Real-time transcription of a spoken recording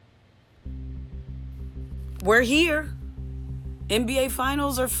We're here. NBA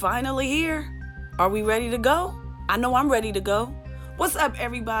Finals are finally here. Are we ready to go? I know I'm ready to go. What's up,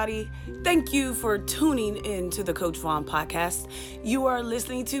 everybody? Thank you for tuning in to the Coach Vaughn podcast. You are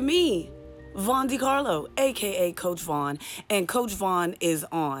listening to me, Vaughn DiCarlo, aka Coach Vaughn, and Coach Vaughn is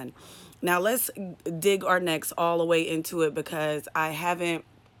on. Now let's dig our necks all the way into it because I haven't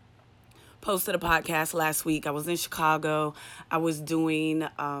posted a podcast last week. I was in Chicago. I was doing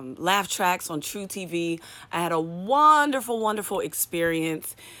laugh tracks on True TV. I had a wonderful, wonderful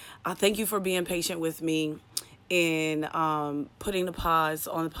experience. Thank you for being patient with me in putting the pause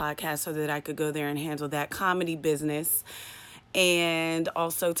on the podcast so that I could go there and handle that comedy business and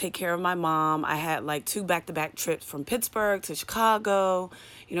also take care of my mom. I had like 2 back-to-back trips from Pittsburgh to Chicago,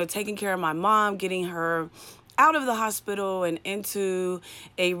 taking care of my mom, getting her out of the hospital and into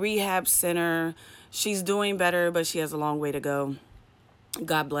a rehab center. She's doing better, but she has a long way to go.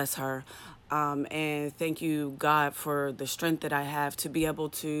 God bless her. And thank you, God, for the strength that I have to be able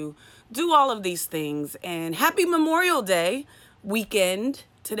to do all of these things. And happy Memorial Day weekend.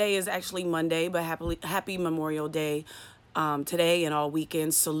 Today is actually Monday, but happy Memorial Day today and all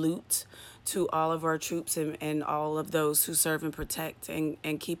weekend. Salute to all of our troops and all of those who serve and protect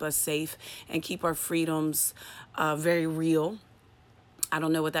and keep us safe and keep our freedoms very real. I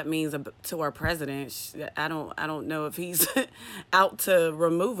don't know what that means to our president. I don't know if he's out to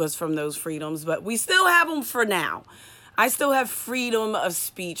remove us from those freedoms, but we still have them for now. I still have freedom of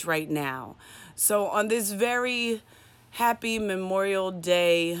speech right now. So on this very happy Memorial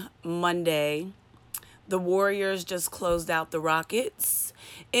Day Monday, the Warriors just closed out the Rockets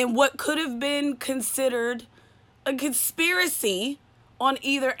in what could have been considered a conspiracy on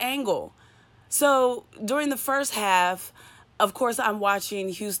either angle. So during the first half, of course, I'm watching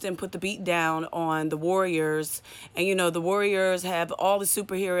Houston put the beat down on the Warriors. And, the Warriors have all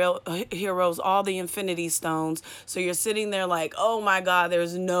the heroes, all the Infinity Stones. So you're sitting there like, oh, my God,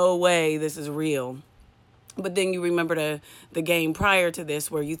 there's no way this is real. But then you remember the game prior to this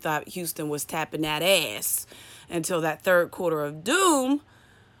where you thought Houston was tapping that ass until that third quarter of doom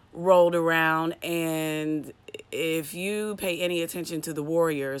rolled around. And if you pay any attention to the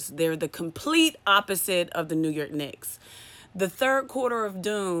Warriors, they're the complete opposite of the New York Knicks. The third quarter of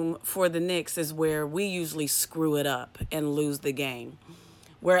doom for the Knicks is where we usually screw it up and lose the game.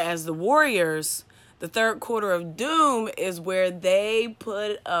 Whereas the Warriors, the third quarter of doom is where they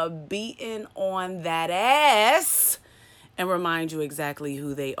put a beating on that ass and remind you exactly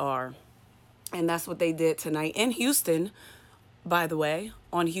who they are. And that's what they did tonight in Houston, by the way,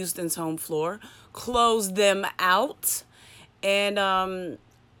 on Houston's home floor. Closed them out. And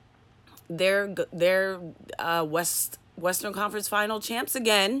they're Western Conference Final champs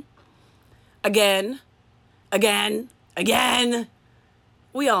again. We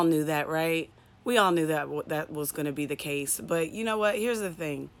all knew that, right? We all knew that was going to be the case. But you know what? Here's the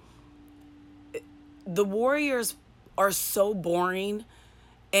thing. The Warriors are so boring,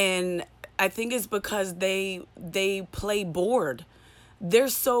 and I think it's because they play bored. They're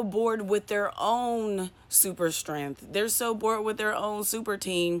so bored with their own super strength. They're so bored with their own super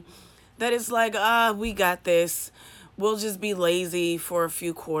team that it's like, we got this. We'll just be lazy for a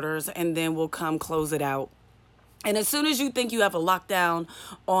few quarters, and then we'll come close it out. And as soon as you think you have a lockdown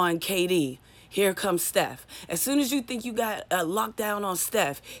on KD, here comes Steph. As soon as you think you got a lockdown on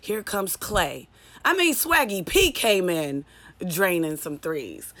Steph, here comes Clay. I mean, Swaggy P came in draining some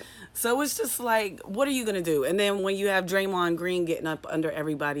threes. So it's just like, what are you going to do? And then when you have Draymond Green getting up under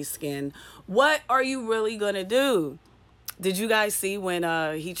everybody's skin, what are you really going to do? Did you guys see when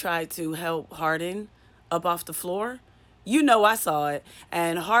he tried to help Harden up off the floor? I saw it.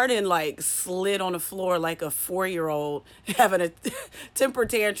 And Harden slid on the floor like a 4-year-old having a temper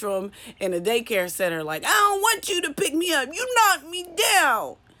tantrum in a daycare center. Like, I don't want you to pick me up. You knocked me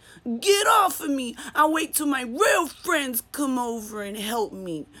down. Get off of me. I'll wait till my real friends come over and help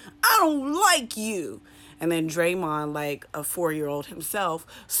me. I don't like you. And then Draymond, like a 4-year-old himself,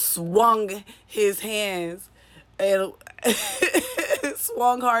 swung his hands and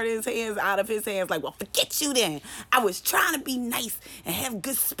swung Harden's hands out of his hands like, well, forget you then. I was trying to be nice and have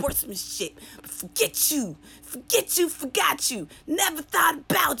good sportsmanship. But forget you, forgot you. Never thought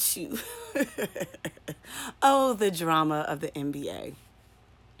about you. Oh, the drama of the NBA.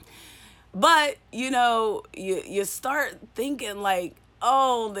 But, you start thinking like,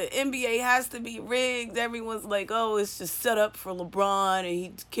 oh, the NBA has to be rigged. Everyone's like, oh, it's just set up for LeBron and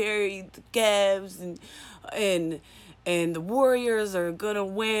he carried the Cavs and the Warriors are going to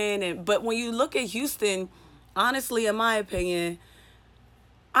win. But when you look at Houston, honestly, in my opinion,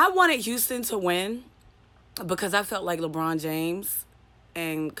 I wanted Houston to win because I felt like LeBron James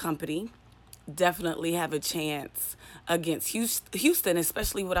and company definitely have a chance against Houston,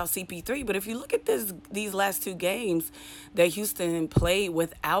 especially without CP3. But if you look at these last two games that Houston played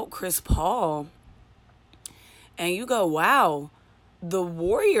without Chris Paul, and you go, wow, the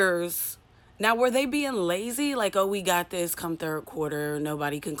Warriors, now were they being lazy? Like, oh, we got this come third quarter,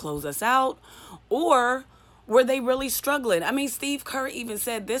 nobody can close us out? Or were they really struggling? I mean, Steve Kerr even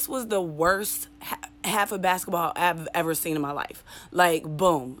said this was the worst half of basketball I've ever seen in my life. Like,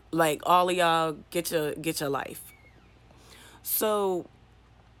 boom, like all of y'all get your life. So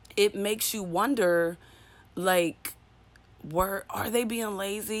it makes you wonder, like, are they being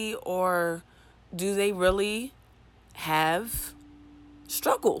lazy, or do they really have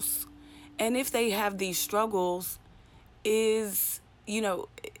struggles? And if they have these struggles,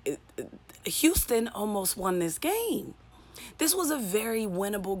 Houston almost won this game. This was a very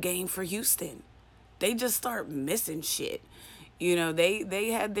winnable game for Houston. They just start missing shit. They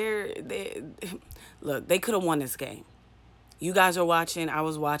had look, they could have won this game. You guys are watching, I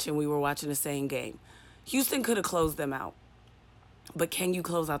was watching, we were watching the same game. Houston could have closed them out. But can you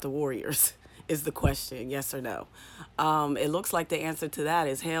close out the Warriors is the question, yes or no? It looks like the answer to that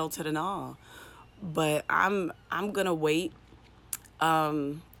is hell to the no. But I'm going to wait,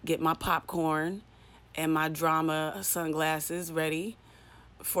 get my popcorn and my drama sunglasses ready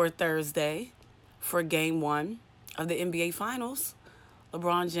for Thursday for game 1 of the NBA Finals.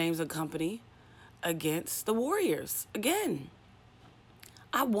 LeBron James and company against the Warriors. Again,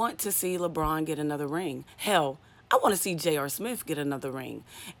 I want to see LeBron get another ring. Hell, I want to see J.R. Smith get another ring.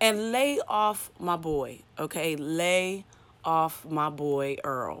 And lay off my boy, okay? Lay off my boy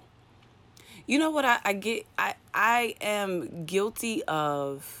Earl. You know what I get? I am guilty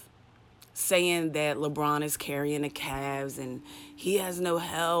of saying that LeBron is carrying the Cavs and he has no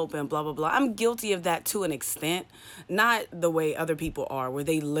help and blah, blah, blah. I'm guilty of that to an extent. Not the way other people are, where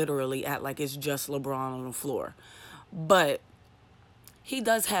they literally act like it's just LeBron on the floor. But he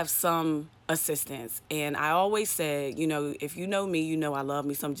does have some assistance. And I always said, if you know me, you know I love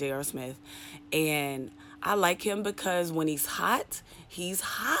me some J.R. Smith. And I like him because when he's hot, he's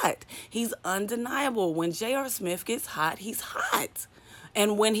hot. He's undeniable. When J.R. Smith gets hot, he's hot.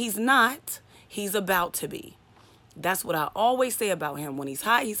 And when he's not, he's about to be. That's what I always say about him. When he's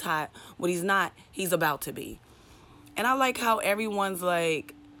hot, he's hot. When he's not, he's about to be. And I like how everyone's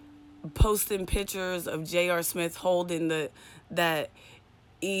like posting pictures of J.R. Smith holding that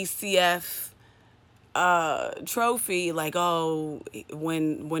ECF trophy, like, oh,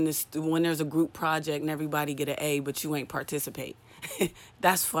 when there's a group project and everybody get an A, but you ain't participate.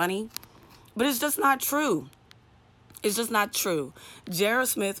 That's funny, but it's just not true. It's just not true. J.R.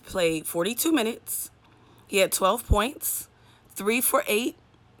 Smith played 42 minutes. He had 12 points, 3 for 8,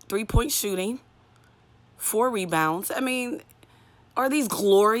 3-point shooting, 4 rebounds. I mean, are these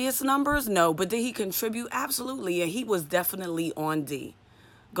glorious numbers? No, but did he contribute? Absolutely, and he was definitely on D.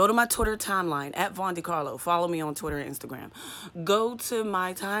 Go to my Twitter timeline, @VonDiCarlo. Follow me on Twitter and Instagram. Go to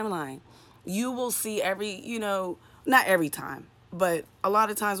my timeline. You will see not every time, but a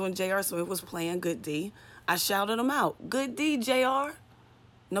lot of times when J.R. Smith was playing good D, I shouted him out. Good D, J.R.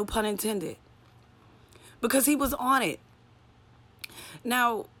 No pun intended. Because he was on it.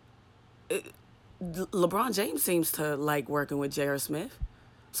 Now, LeBron James seems to like working with J.R. Smith.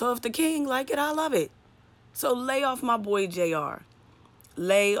 So if the king like it, I love it. So lay off my boy J.R.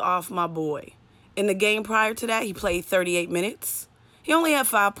 Lay off my boy. In the game prior to that, he played 38 minutes. He only had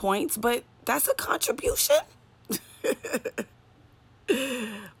 5 points, but that's a contribution.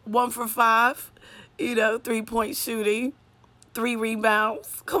 1 for 5, 3-point shooting, 3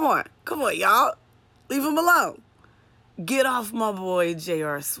 rebounds. Come on, y'all. Leave him alone. Get off my boy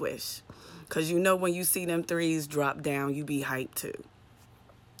J.R. Swish. Because when you see them threes drop down, you be hyped too.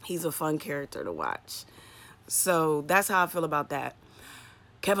 He's a fun character to watch. So that's how I feel about that.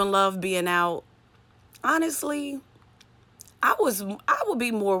 Kevin Love being out. Honestly, I would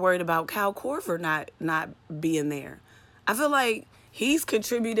be more worried about Kyle Korver not being there. I feel like he's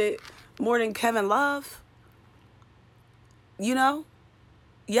contributed more than Kevin Love. Yell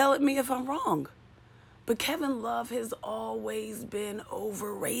at me if I'm wrong. But Kevin Love has always been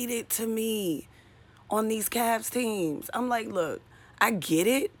overrated to me on these Cavs teams. I'm like, look, I get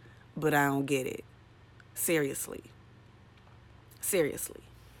it, but I don't get it. Seriously.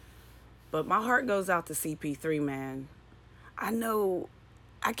 But my heart goes out to CP3, man.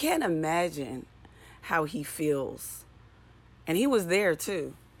 I can't imagine how he feels. And he was there,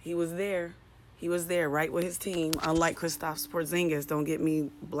 too. He was there right with his team. Unlike Kristaps Porzingis, don't get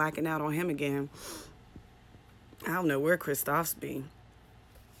me blacking out on him again. I don't know where Kristaps be.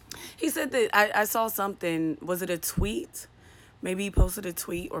 He said that, I saw something, was it a tweet? Maybe he posted a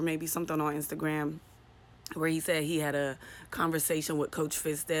tweet or maybe something on Instagram where he said he had a conversation with Coach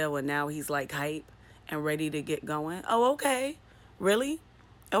Fizdale and now he's like hype and ready to get going. Oh, okay. Really?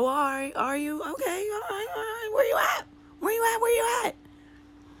 Oh, all right. Are you? Okay. All right. All right. Where you at? Where you at? Where you at?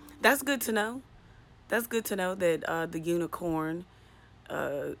 That's good to know. That's good to know that the unicorn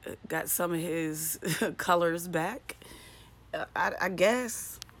got some of his colors back. I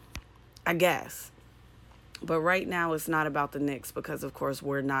guess. I guess. But right now, it's not about the Knicks because, of course,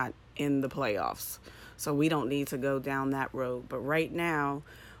 we're not in the playoffs. So we don't need to go down that road. But right now,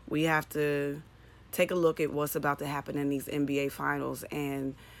 we have to take a look at what's about to happen in these NBA finals.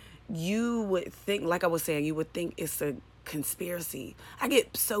 And you would think, like I was saying, you would think it's a conspiracy. I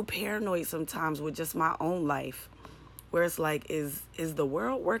get so paranoid sometimes with just my own life where it's like, is the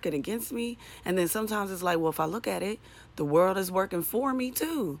world working against me? And then sometimes it's like, well, if I look at it, the world is working for me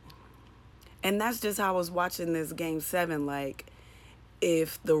too. And that's just how I was watching this game 7. Like,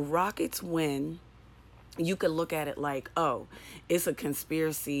 if the Rockets win, you could look at it like, oh, it's a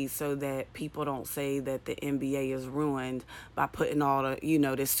conspiracy so that people don't say that the NBA is ruined by putting all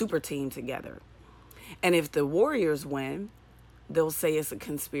the, this super team together. And if the Warriors win, they'll say it's a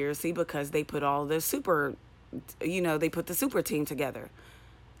conspiracy because they put all the they put the super team together.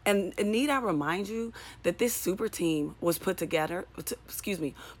 And need I remind you that this super team was literally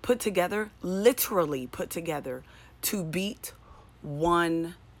put together to beat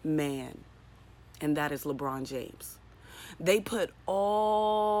one man, and that is LeBron James. They put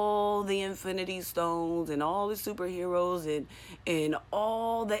all the Infinity Stones and all the superheroes and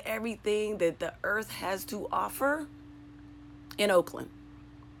all the everything that the earth has to offer in Oakland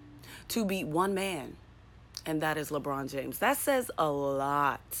to beat one man. And that is LeBron James. That says a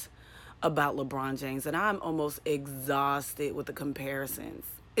lot about LeBron James. And I'm almost exhausted with the comparisons.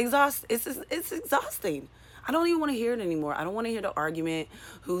 It's exhausting. I don't even want to hear it anymore. I don't want to hear the argument,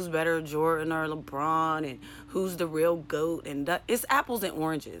 who's better, Jordan or LeBron, and who's the real GOAT. And it's apples and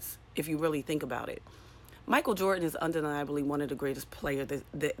oranges, if you really think about it. Michael Jordan is undeniably one of the greatest players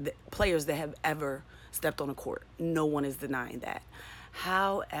that have ever stepped on a court. No one is denying that.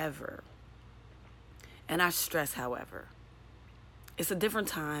 However, and I stress, however, it's a different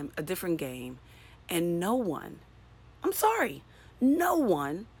time, a different game, and no one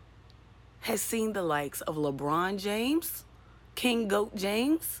has seen the likes of LeBron James, King GOAT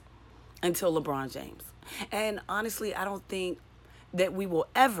James, until LeBron James. And honestly, I don't think that we will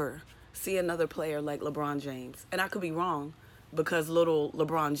ever see another player like LeBron James. And I could be wrong because little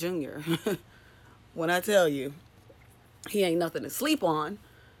LeBron Jr., when I tell you, he ain't nothing to sleep on.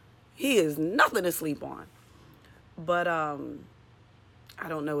 He is nothing to sleep on. But I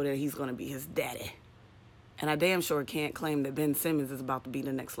don't know that he's going to be his daddy. And I damn sure can't claim that Ben Simmons is about to be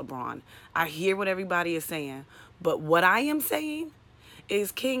the next LeBron. I hear what everybody is saying. But what I am saying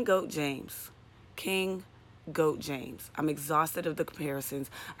is King GOAT James. King GOAT James. I'm exhausted of the comparisons.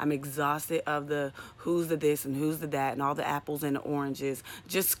 I'm exhausted of the who's the this and who's the that and all the apples and the oranges.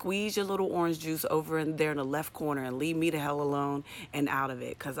 Just squeeze your little orange juice over in there in the left corner and leave me the hell alone and out of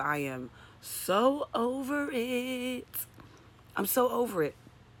it. Because I am so over it. I'm so over it.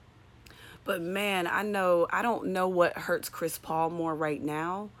 But man, I don't know what hurts Chris Paul more right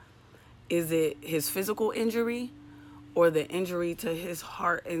now. Is it his physical injury or the injury to his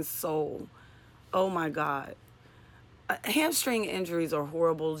heart and soul? Oh my God. Hamstring injuries are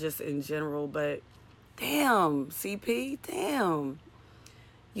horrible just in general, but damn, CP, damn.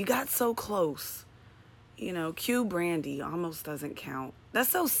 You got so close. Q Brandy almost doesn't count. That's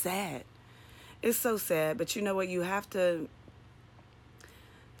so sad. It's so sad, but you know what?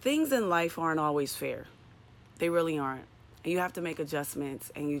 Things in life aren't always fair. They really aren't. You have to make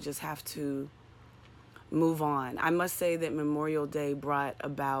adjustments and you just have to move on. I must say that Memorial Day brought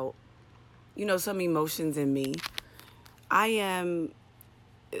about, some emotions in me. I am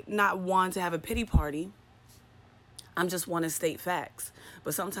not one to have a pity party. I'm just one to state facts.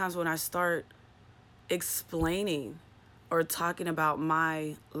 But sometimes when I start explaining or talking about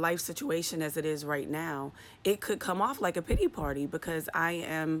my life situation as it is right now, it could come off like a pity party because I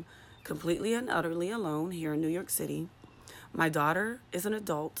am completely and utterly alone here in New York City. My daughter is an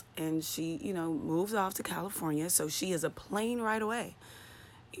adult and she, moves off to California, so she is a plane ride away.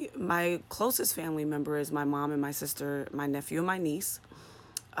 My closest family member is my mom and my sister, my nephew and my niece.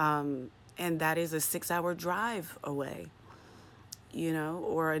 And that is a 6-hour drive away.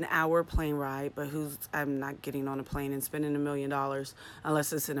 Or an hour plane ride, but I'm not getting on a plane and spending $1 million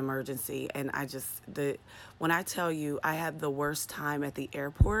unless it's an emergency. And when I tell you I had the worst time at the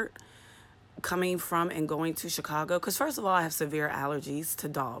airport coming from and going to Chicago, because first of all, I have severe allergies to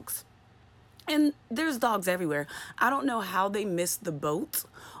dogs. And there's dogs everywhere. I don't know how they missed the boat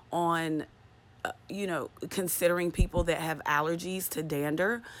on, considering people that have allergies to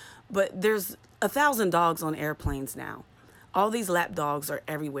dander, but there's 1,000 dogs on airplanes now. All these lap dogs are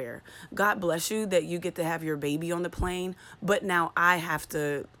everywhere. God bless you that you get to have your baby on the plane, but now I have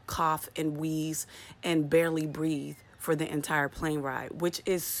to cough and wheeze and barely breathe for the entire plane ride, which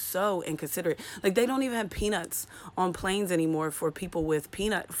is so inconsiderate. Like they don't even have peanuts on planes anymore for people with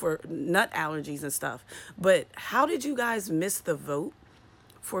for nut allergies and stuff. But how did you guys miss the vote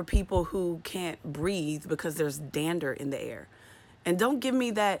for people who can't breathe because there's dander in the air? And don't give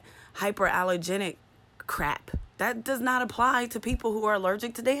me that hyperallergenic crap. That does not apply to people who are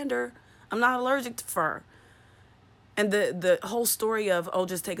allergic to dander. I'm not allergic to fur. And the whole story of, oh,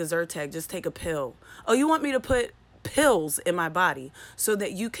 just take a Zyrtec, just take a pill. Oh, you want me to put pills in my body so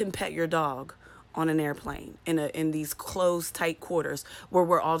that you can pet your dog on an airplane in these closed, tight quarters where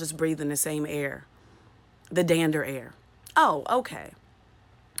we're all just breathing the same air, the air. Oh, okay.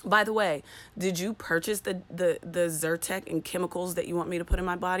 By the way, did you purchase the Zyrtec and chemicals that you want me to put in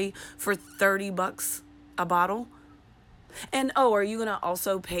my body for $30 a bottle? And oh, are you going to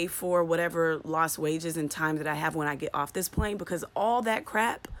also pay for whatever lost wages and time that I have when I get off this plane? Because all that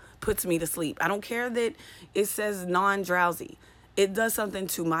crap puts me to sleep. I don't care that it says non-drowsy. It does something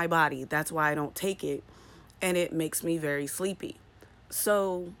to my body. That's why I don't take it. And it makes me very sleepy.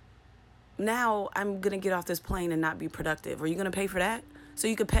 So now I'm going to get off this plane and not be productive. Are you going to pay for that so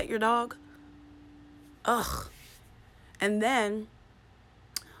you can pet your dog? Ugh. And then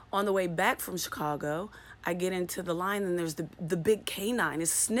on the way back from Chicago, I get into the line and there's the big canine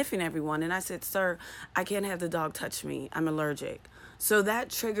is sniffing everyone. And I said, sir, I can't have the dog touch me. I'm allergic. So that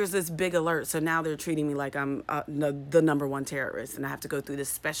triggers this big alert. So now they're treating me like I'm the number one terrorist. And I have to go through this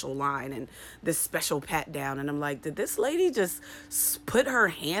special line and this special pat down. And I'm like, did this lady just put her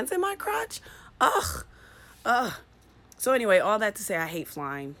hands in my crotch? Ugh. Ugh. So anyway, all that to say, I hate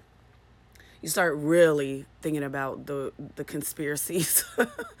flying. You start really thinking about the conspiracies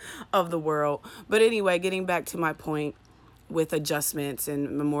of the world. But anyway, getting back to my point with adjustments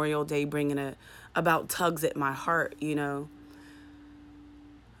and Memorial Day bringing about tugs at my heart,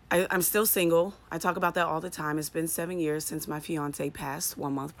 I'm still single. I talk about that all the time. It's been 7 years since my fiance passed,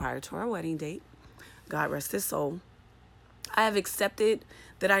 1 month prior to our wedding date. God rest his soul. I have accepted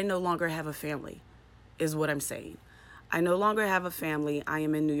that I no longer have a family, is what I'm saying. I no longer have a family. I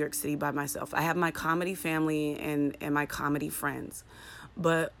am in New York City by myself. I have my comedy family and my comedy friends.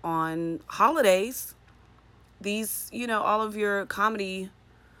 But on holidays, these, all of your comedy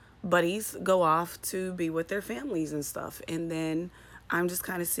buddies go off to be with their families and stuff. And then I'm just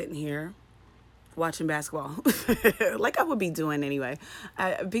kind of sitting here watching basketball like I would be doing anyway.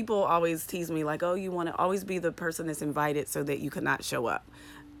 People always tease me like, oh, you want to always be the person that's invited so that you could not show up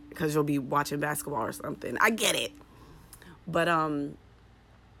because you'll be watching basketball or something. I get it. But,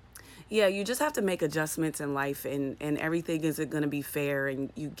 yeah, you just have to make adjustments in life and everything isn't going to be fair.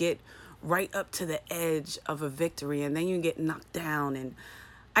 And you get right up to the edge of a victory and then you get knocked down. And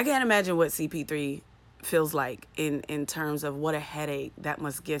I can't imagine what CP3 feels like in terms of what a headache that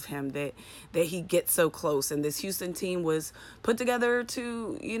must give him that he gets so close. And this Houston team was put together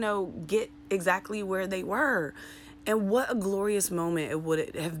to, get exactly where they were. And what a glorious moment it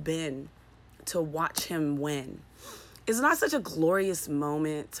would have been to watch him win. It's not such a glorious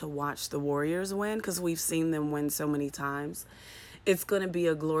moment to watch the Warriors win because we've seen them win so many times. It's going to be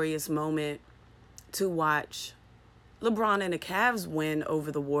a glorious moment to watch LeBron and the Cavs win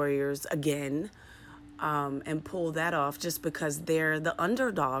over the Warriors again and pull that off just because they're the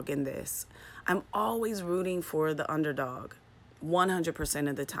underdog in this. I'm always rooting for the underdog 100%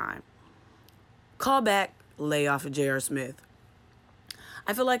 of the time. Call back, lay off of J.R. Smith.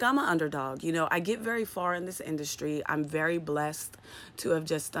 I feel like I'm an underdog. I get very far in this industry. I'm very blessed to have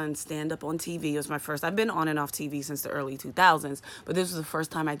just done stand-up on TV. It was my first. I've been on and off TV since the early 2000s, but this was the first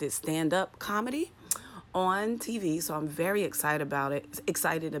time I did stand-up comedy on TV. So I'm very excited about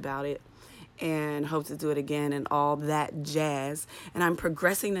it and hope to do it again and all that jazz. And I'm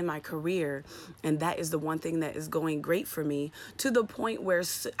progressing in my career, and that is the one thing that is going great for me to the point where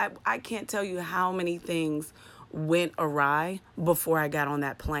I can't tell you how many things went awry before I got on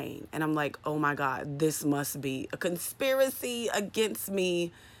that plane. And I'm like, oh my God, this must be a conspiracy against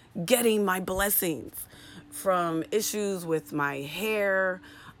me getting my blessings, from issues with my hair,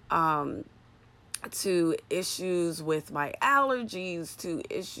 to issues with my allergies, to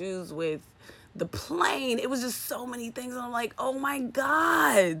issues with the plane. It was just so many things. And I'm like, oh my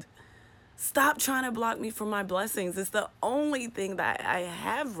God, stop trying to block me from my blessings. It's the only thing that I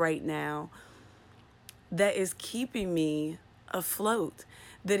have right now that is keeping me afloat.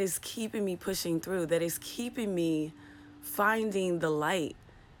 that is keeping me pushing through, that is keeping me finding the light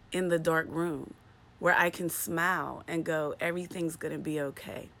in the dark room where I can smile and go, everything's going to be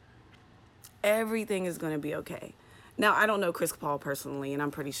okay. Everything is going to be okay. Now, I don't know Chris Paul personally, and I'm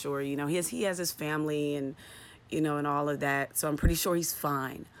pretty sure, he has his family and, and all of that. So I'm pretty sure he's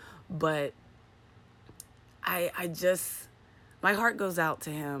fine. But I just, my heart goes out to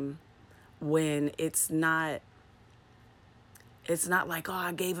him when it's not like, oh,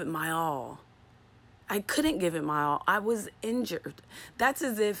 I gave it my all. I couldn't give it my all. I was injured. That's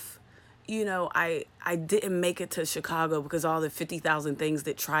as if, I didn't make it to Chicago because all the 50,000 things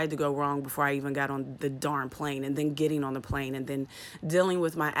that tried to go wrong before I even got on the darn plane, and then getting on the plane and then dealing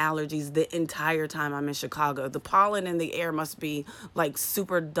with my allergies the entire time I'm in Chicago. The pollen in the air must be like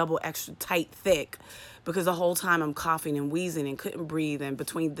super double extra tight thick, because the whole time I'm coughing and wheezing and couldn't breathe, and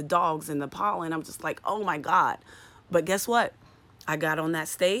between the dogs and the pollen, I'm just like, oh my God. But guess what? I got on that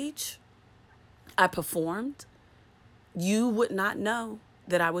stage. I performed. You would not know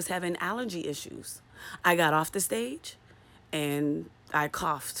that I was having allergy issues. I got off the stage and I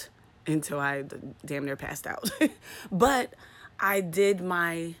coughed until I damn near passed out. But I did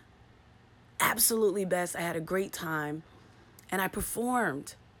my absolutely best. I had a great time and I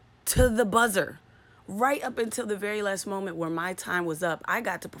performed to the buzzer. Right up until the very last moment where my time was up, I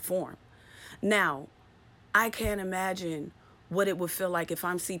got to perform. Now, I can't imagine what it would feel like if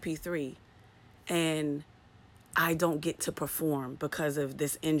I'm CP3 and I don't get to perform because of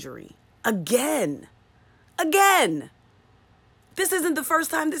this injury. Again. This isn't the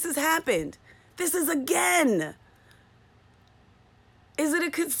first time this has happened. This is again. Is it a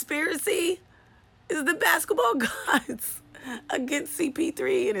conspiracy? Is the basketball gods against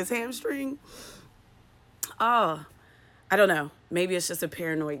CP3 and his hamstring? Oh, I don't know. Maybe it's just a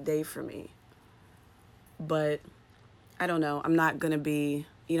paranoid day for me. But I don't know. I'm not going to be,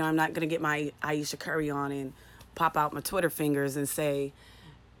 I'm not going to get my Ayesha Curry on and pop out my Twitter fingers and say,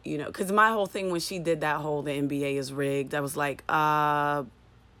 because my whole thing when she did that whole, the NBA is rigged, I was like,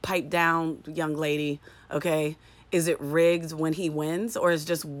 pipe down, young lady, okay? Is it rigged when he wins, or is it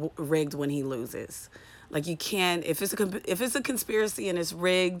just rigged when he loses? Like, you can't, if it's a conspiracy and it's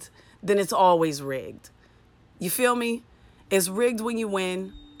rigged, then it's always rigged. You feel me? It's rigged when you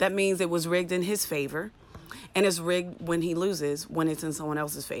win. That means it was rigged in his favor. And it's rigged when he loses, when it's in someone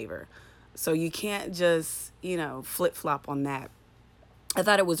else's favor. So you can't just, flip-flop on that. I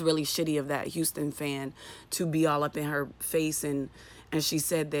thought it was really shitty of that Houston fan to be all up in her face. And she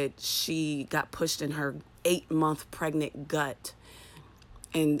said that she got pushed in her 8-month pregnant gut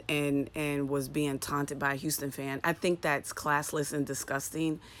and was being taunted by a Houston fan. I think that's classless and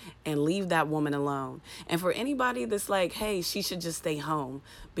disgusting, and leave that woman alone. And for anybody that's like, hey, she should just stay home,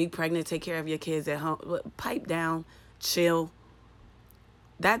 be pregnant, take care of your kids at home, pipe down, chill.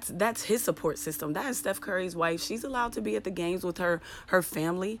 That's his support system. That is Steph Curry's wife. She's allowed to be at the games with her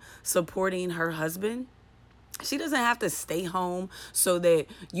family, supporting her husband. She doesn't have to stay home so that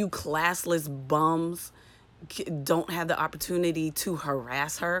you classless bums don't have the opportunity to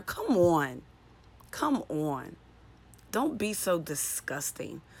harass her. Come on. Don't be so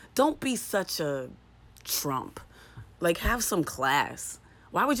disgusting. Don't be such a Trump. Like, have some class.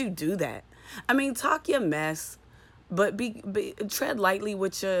 Why would you do that? I mean, talk your mess, but tread lightly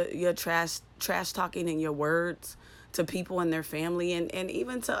with your trash talking and your words to people and their family, and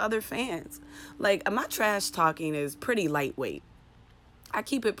even to other fans. Like, my trash talking is pretty lightweight. I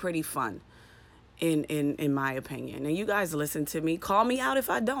keep it pretty fun, in my opinion. And you guys listen to me. Call me out if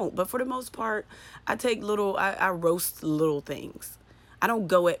I don't. But for the most part, I roast little things. I don't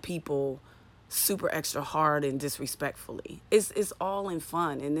go at people super extra hard and disrespectfully. It's all in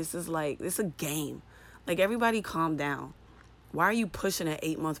fun. And this is a game. Like, everybody calm down. Why are you pushing an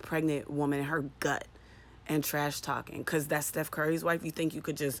 8-month pregnant woman in her gut and trash talking? Because that's Steph Curry's wife? You think you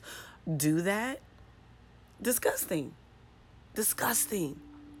could just do that? Disgusting.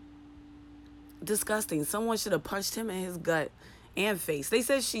 Someone should have punched him in his gut and face. They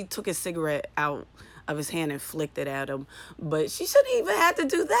said she took his cigarette out of his hand and flicked it at him, but she shouldn't even have to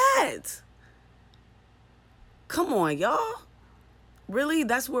do that. Come on, y'all. Really?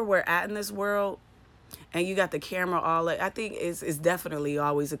 That's where we're at in this world? And you got the camera all I think it's definitely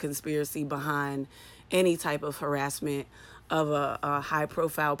always a conspiracy behind any type of harassment of a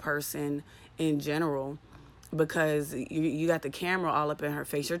high-profile person in general, because you got the camera all up in her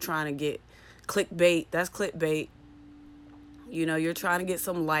face. You're trying to get clickbait. That's clickbait. You're trying to get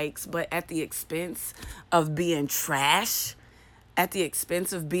some likes, but at the expense of being trash, at the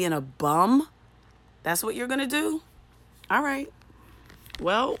expense of being a bum. That's what you're going to do? All right.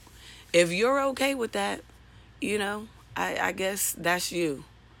 Well, if you're okay with that, I guess that's you.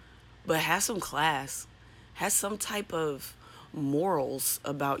 but have some class. Have some type of morals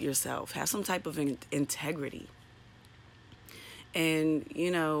about yourself. Have some type of integrity. And,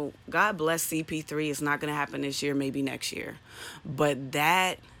 God bless CP3. It's not going to happen this year, maybe next year. But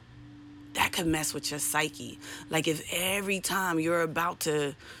that could mess with your psyche. Like if every time you're about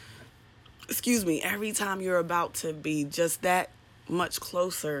to be just that much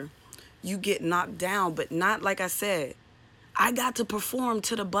closer, you get knocked down. But not like I said, I got to perform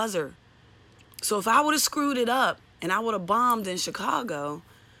to the buzzer. So if I would have screwed it up and I would have bombed in Chicago,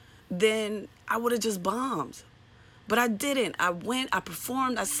 then I would have just bombed. But I didn't. I went, I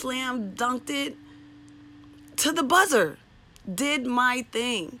performed, I slam dunked it to the buzzer. Did my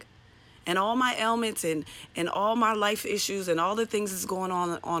thing. And all my ailments and all my life issues and all the things that's going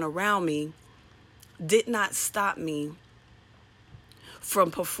on around me did not stop me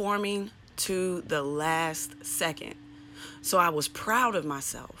from performing to the last second. So I was proud of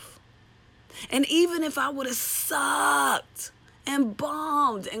myself. And even if I would have sucked and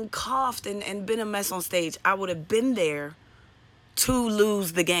bombed and coughed and been a mess on stage, I would have been there to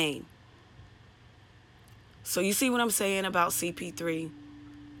lose the game. So you see what I'm saying about CP3?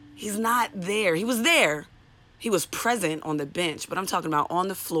 He's not there. He was there. He was present on the bench, but I'm talking about on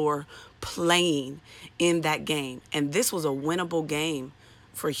the floor playing in that game. And this was a winnable game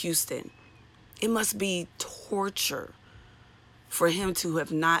for Houston. It must be torture for him to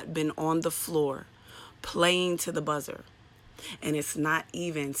have not been on the floor playing to the buzzer. And it's not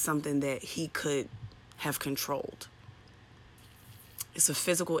even something that he could have controlled. It's a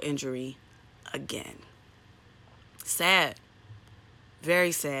physical injury again. Sad.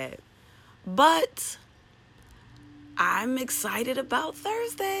 Very sad. But I'm excited about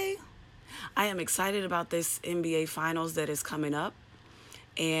Thursday. I am excited about this NBA Finals that is coming up.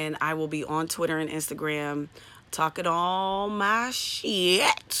 And I will be on Twitter and Instagram talking all my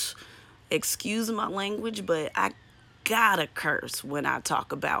shit. Excuse my language, but I gotta curse when I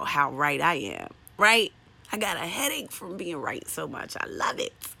talk about how right I am, right? I got a headache from being right so much. I love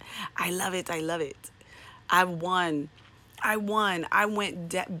it. I love it. I won. I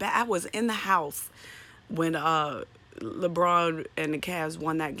was in the house when LeBron and the Cavs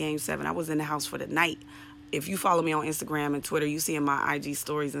won that Game 7. I was in the house for the night. If you follow me on Instagram and Twitter, you see in my IG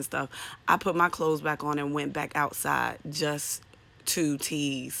stories and stuff, I put my clothes back on and went back outside just to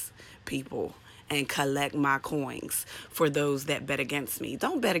tease people and collect my coins for those that bet against me.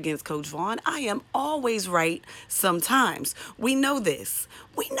 Don't bet against Coach Vaughn. I am always right sometimes. We know this.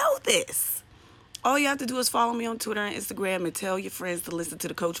 All you have to do is follow me on Twitter and Instagram and tell your friends to listen to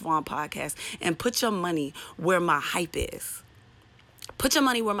the Coach Vaughn podcast and put your money where my hype is. Put your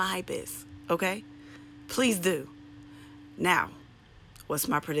money where my hype is, okay? Please do. Now, what's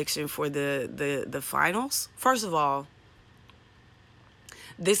my prediction for the finals? First of all,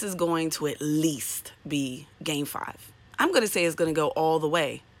 this is going to at least be Game 5. I'm going to say it's going to go all the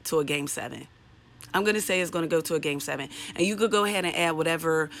way to a Game 7. I'm going to say it's going to go to a Game 7. And you could go ahead and add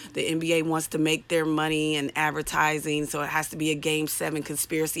whatever the NBA wants to make their money and advertising. So it has to be a Game 7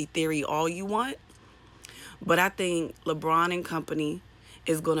 conspiracy theory all you want. But I think LeBron and company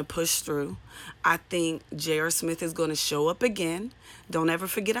is going to push through. I think J.R. Smith is going to show up again. Don't ever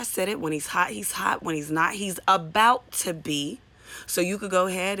forget I said it. When he's hot, he's hot. When he's not, he's about to be. So you could go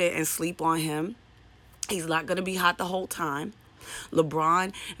ahead and sleep on him. He's not going to be hot the whole time.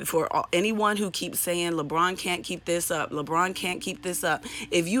 LeBron, for anyone who keeps saying LeBron can't keep this up, LeBron can't keep this up.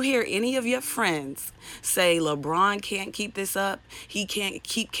 If you hear any of your friends say LeBron can't keep this up, he can't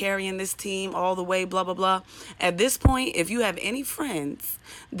keep carrying this team all the way, blah, blah, blah. At this point, if you have any friends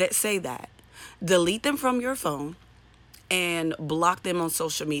that say that, delete them from your phone and block them on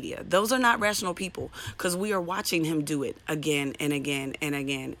social media. Those are not rational people, because we are watching him do it again and again and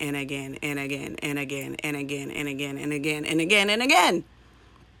again and again and again and again and again and again and again and again and again.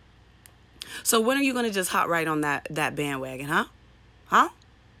 So when are you going to just hop right on that bandwagon, huh?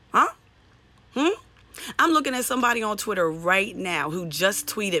 I'm looking at somebody on Twitter right now who just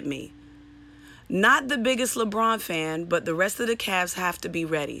tweeted me. Not the biggest LeBron fan, but the rest of the Cavs have to be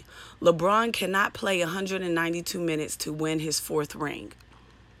ready. LeBron cannot play 192 minutes to win his 4th ring.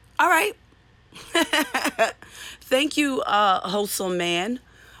 All right. Thank you, Wholesome Man,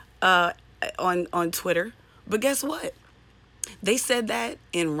 on Twitter. But guess what? They said that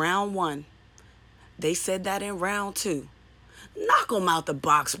in round 1. They said that in round 2. Knock him out the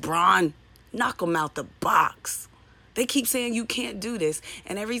box, Bron. Knock him out the box. They keep saying you can't do this.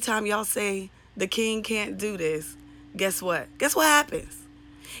 And every time y'all say the king can't do this, guess what? Guess what happens?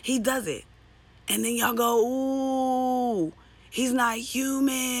 He does it. And then y'all go, ooh, he's not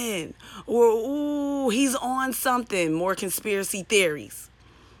human. Or, ooh, he's on something. More conspiracy theories.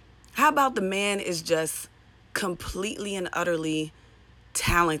 How about the man is just completely and utterly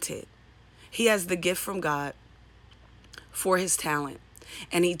talented? He has the gift from God for his talent.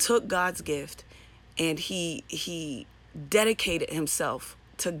 And he took God's gift and he dedicated himself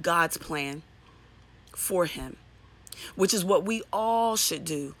to God's plan for him, which is what we all should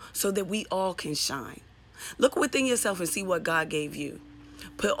do so that we all can shine. Look within yourself and see what God gave you.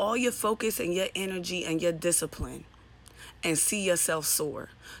 Put all your focus and your energy and your discipline and see yourself soar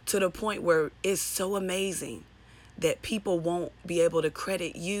to the point where it's so amazing that people won't be able to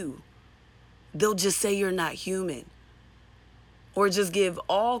credit you. They'll just say you're not human, or just give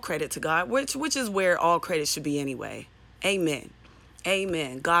all credit to God, which is where all credit should be anyway. Amen.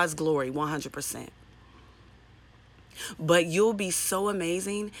 Amen. God's glory, 100%. But you'll be so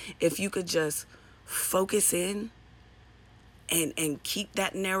amazing if you could just focus in and keep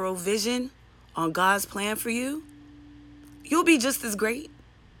that narrow vision on God's plan for you. You'll be just as great.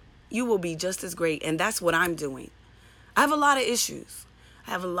 You will be just as great. And that's what I'm doing. I have a lot of issues.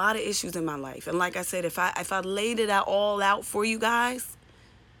 I have a lot of issues in my life. And like I said, if I laid it all out for you guys,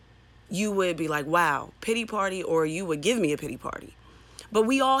 you would be like, wow, pity party, or you would give me a pity party. But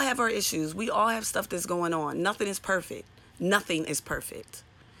we all have our issues. We all have stuff that's going on. Nothing is perfect. Nothing is perfect.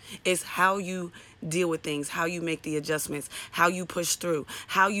 It's how you deal with things, how you make the adjustments, how you push through,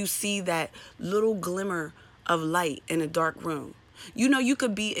 how you see that little glimmer of light in a dark room. You know, you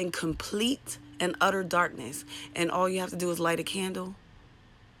could be in complete and utter darkness, and all you have to do is light a candle.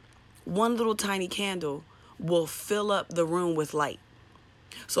 One little tiny candle will fill up the room with light.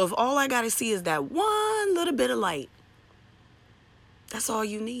 So if all I got to see is that one little bit of light, that's all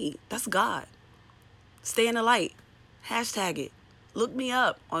you need. That's God. Stay in the light. Hashtag it. Look me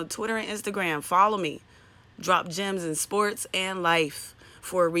up on Twitter and Instagram. Follow me. Drop gems in sports and life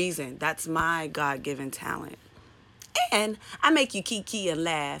for a reason. That's my God-given talent. And I make you kiki and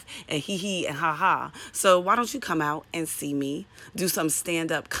laugh and hee and ha. So why don't you come out and see me do some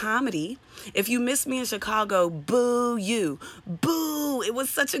stand-up comedy? If you missed me in Chicago, boo you. Boo. It was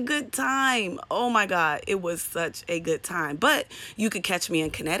such a good time. Oh my God. It was such a good time. But you could catch me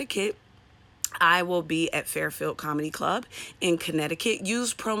in Connecticut. I will be at Fairfield Comedy Club in Connecticut.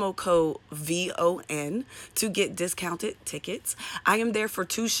 Use promo code VON to get discounted tickets. I am there for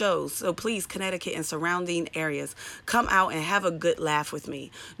 2 shows, so please, Connecticut and surrounding areas, come out and have a good laugh with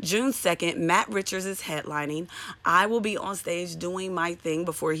me. June 2nd, Matt Richards is headlining. I will be on stage doing my thing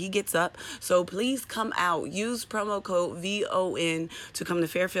before he gets up, so please come out. Use promo code VON to come to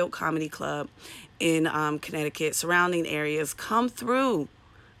Fairfield Comedy Club in Connecticut, surrounding areas. Come through.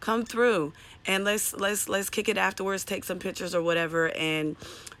 And let's kick it afterwards, take some pictures or whatever, and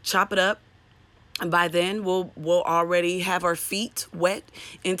chop it up. And by then we'll already have our feet wet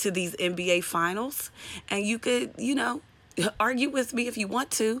into these NBA finals. And you could, argue with me if you want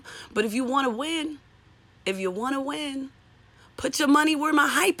to, but if you want to win, put your money where my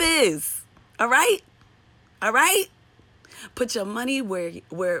hype is. All right? Put your money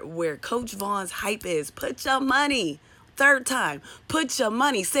where Coach Vaughn's hype is. Put your money. 3rd time. Put your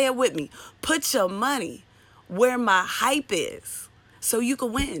money. Say it with me. Put your money where my hype is so you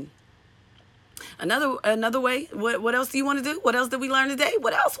can win. Another way. What else do you want to do? What else did we learn today?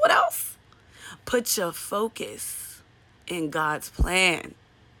 What else? Put your focus in God's plan,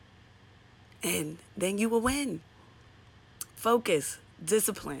 and then you will win. Focus,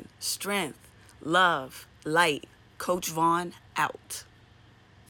 discipline, strength, love, light. Coach Vaughn out.